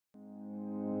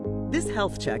This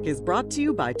health check is brought to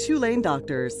you by Tulane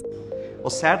doctors. Well,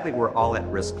 sadly, we're all at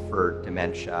risk for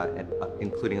dementia,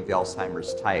 including the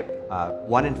Alzheimer's type.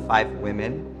 1 in 5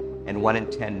 women and 1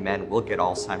 in 10 men will get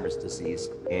Alzheimer's disease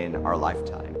in our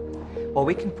lifetime. While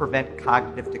we can prevent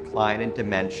cognitive decline and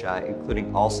dementia,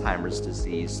 including Alzheimer's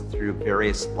disease, through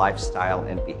various lifestyle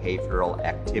and behavioral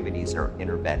activities or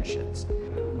interventions,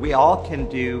 we all can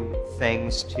do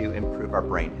things to improve our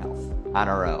brain health on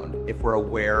our own if we're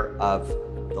aware of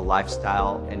the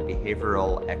lifestyle and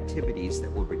behavioral activities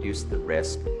that will reduce the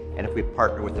risk, and if we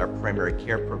partner with our primary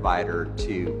care provider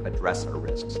to address our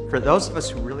risks. For those of us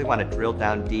who really want to drill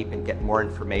down deep and get more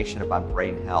information about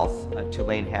brain health,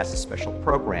 Tulane has a special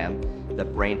program, the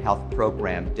Brain Health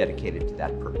Program, dedicated to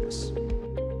that purpose.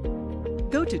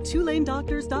 Go to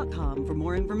TulaneDoctors.com for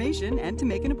more information and to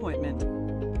make an appointment.